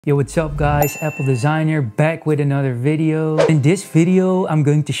Yo, what's up guys, Apple Designer back with another video. In this video I'm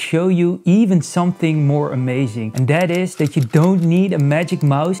going to show you even something more amazing, and that is that you don't need a magic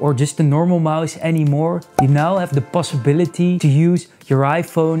mouse or just a normal mouse anymore. You now have the possibility to use your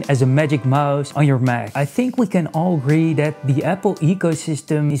iPhone as a magic mouse on your Mac. I think we can all agree that the Apple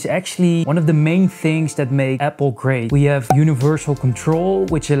ecosystem is actually one of the main things that make Apple great. We have universal control,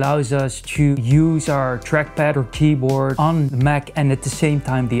 which allows us to use our trackpad or keyboard on the Mac and at the same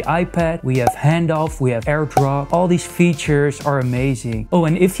time the iPad. We have handoff, we have AirDrop. All these features are amazing. Oh,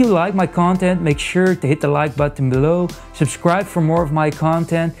 and if you like my content, make sure to hit the like button below, subscribe for more of my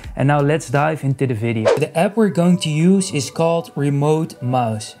content, and now let's dive into the video. The app we're going to use is called Remote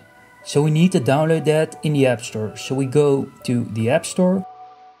Mouse. So we need to download that in the App Store. So we go to the App Store,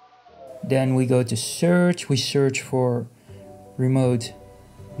 then we go to search, we search for Remote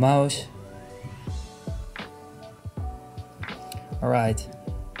Mouse. Alright.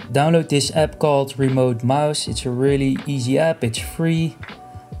 Download this app called Remote Mouse. It's a really easy app, it's free.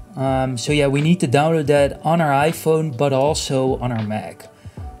 So yeah, we need to download that on our iPhone but also on our Mac.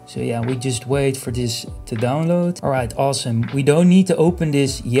 So yeah, we just wait for this to download. Alright, awesome. We don't need to open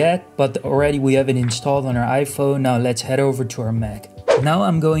this yet, but already we have it installed on our iPhone. Now let's head over to our Mac. Now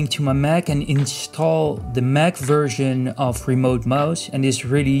I'm going to my Mac and install the Mac version of Remote Mouse, and it's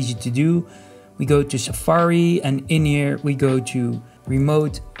really easy to do. We go to Safari and in here we go to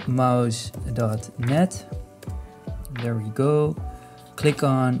remotemouse.net. There we go. Click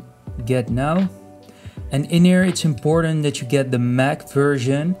on Get Now. And in here it's important that you get the Mac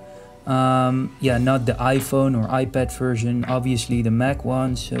version. Yeah, not the iPhone or iPad version, obviously the Mac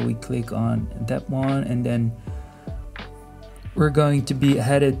one. So we click on that one and then we're going to be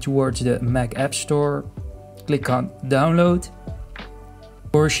headed towards the Mac App Store. Click on Download.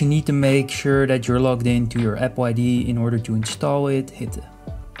 Of course, you need to make sure that you're logged into your Apple ID in order to install it. Hit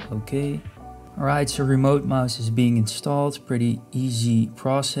OK. Alright, so Remote Mouse is being installed. Pretty easy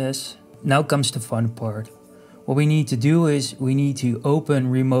process. Now comes the fun part. What we need to do is we need to open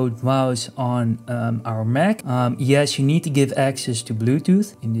Remote Mouse on our Mac. Yes, you need to give access to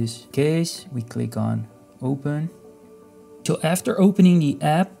Bluetooth. In this case, we click on Open. So after opening the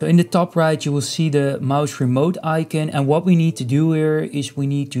app, in the top right you will see the mouse remote icon, and what we need to do here is we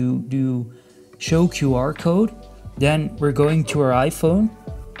need to do show QR code. Then we're going to our iPhone.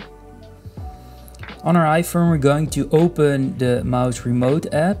 On our iPhone we're going to open the mouse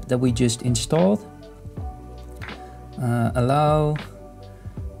remote app that we just installed. Allow.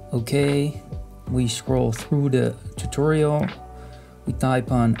 Okay. We scroll through the tutorial. We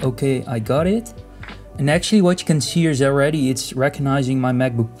type on OK, I got it. And actually what you can see here is already it's recognizing my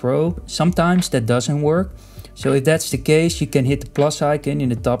MacBook Pro. Sometimes that doesn't work. So if that's the case, you can hit the plus icon in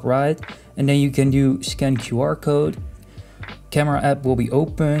the top right and then you can do scan QR code. Camera app will be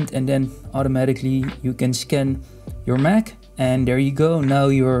opened and then automatically you can scan your Mac, and there you go. Now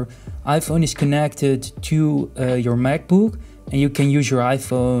your iPhone is connected to your MacBook and you can use your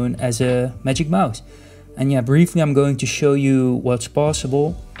iPhone as a magic mouse. And yeah, briefly I'm going to show you what's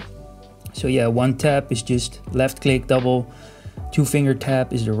possible. So yeah, one tap is just left click, double, two finger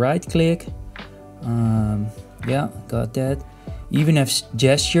tap is the right click. Yeah, got that. Even have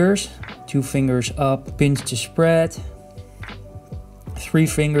gestures, two fingers up, pinch to spread, three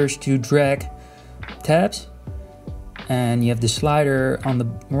fingers to drag tabs. And you have the slider on the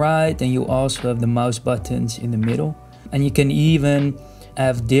right, and you also have the mouse buttons in the middle. And you can even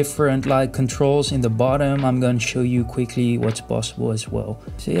have different like controls in the bottom. I'm going to show you quickly what's possible as well.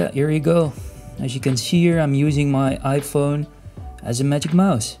 So yeah, here you go. As you can see here, I'm using my iPhone as a magic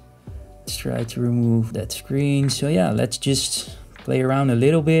mouse. Let's try to remove that screen. So yeah, let's just play around a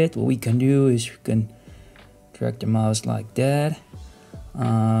little bit. What we can do is you can drag the mouse like that.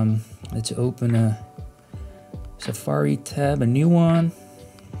 Let's open a Safari tab, a new one.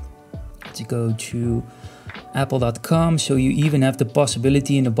 Let's go to Apple.com. So you even have the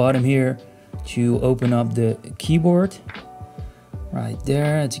possibility in the bottom here to open up the keyboard right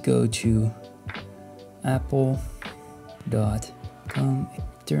there. Let's go to Apple.com,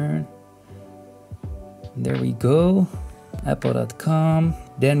 turn. There we go, Apple.com.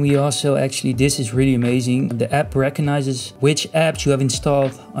 Then we also actually, this is really amazing. The app recognizes which apps you have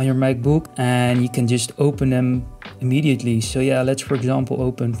installed on your MacBook and you can just open them immediately. So yeah, let's for example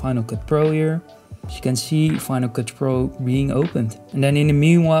open Final Cut Pro here. As you can see, Final Cut Pro being opened. And then in the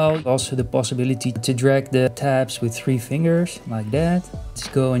meanwhile, also the possibility to drag the tabs with three fingers like that. Let's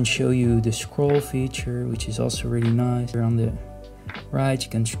go and show you the scroll feature, which is also really nice. Here on the right, you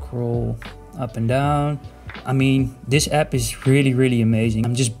can scroll up and down. I mean, this app is really amazing.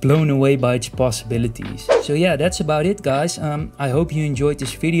 I'm just blown away by its possibilities. So yeah, that's about it, guys. I hope you enjoyed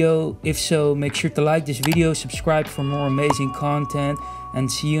this video. If so, make sure to like this video, subscribe for more amazing content, and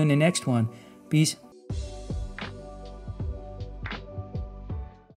see you in the next one. Peace.